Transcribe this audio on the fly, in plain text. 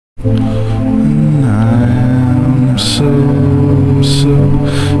And I am so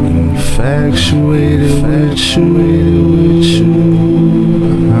infatuated with you.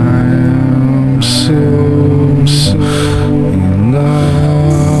 I am so in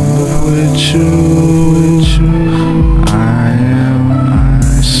love with you. I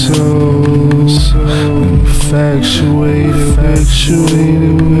am so infatuated with you.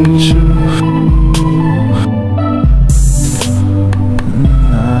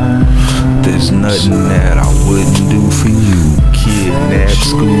 There's nothing that I wouldn't do for you. Kidnap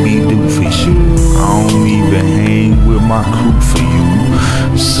Scooby-Doo for you. I don't even hang with my crew for you.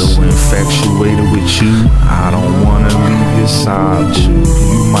 So infatuated with you, I don't wanna leave your side, boo.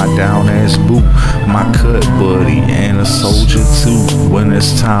 You my down-ass boo, my cut buddy, and a soldier too. When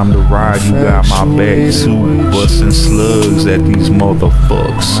it's time to ride, you got my back too. Busting slugs at these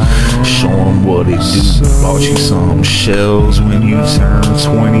motherfuckers, show 'em what it do. Bought you some shells when you turn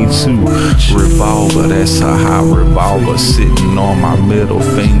 22. Revolver, that's a hot revolver, sitting on my middle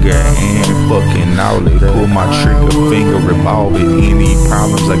finger and fucking out it. Pull my trigger finger, revolve it. Any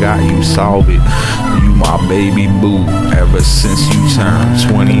problems I got, you solve it. You my baby boo, ever since you turned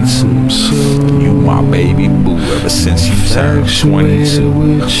 22. You my baby boo, ever since you turned 22.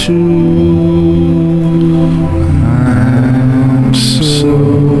 I'm so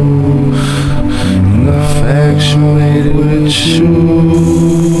infatuated with you.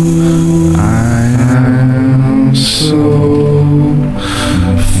 I am so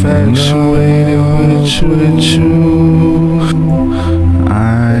infatuated with you. I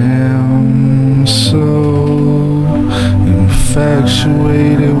am so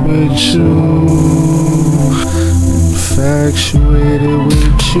infatuated with you. Infatuated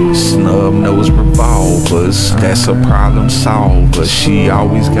with you. Snub nose revolvers, that's a problem solver. She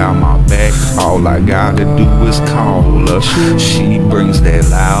always got my back, all I gotta do is call her. She brings that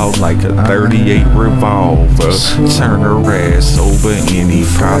loud like a 38 revolver. Turn her ass over, any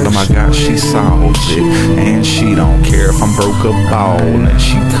problem I got, she solves it. And she don't care if I'm broke or ballin'.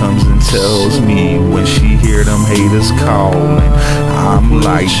 She comes and tells me when she hear them haters calling. I'm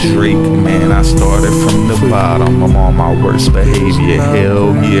like Drake, man, I started from the bottom. I'm on my worst behavior,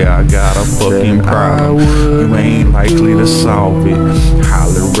 hell yeah, I got a fucking problem. You ain't likely to solve it.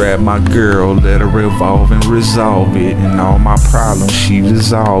 Holler at my girl, let her revolve and resolve it. And all my problems, she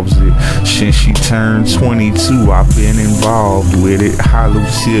resolves it. Since she turned 22, I've been involved with it. Hollow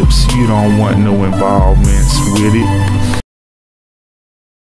tips, you don't want no involvements with it.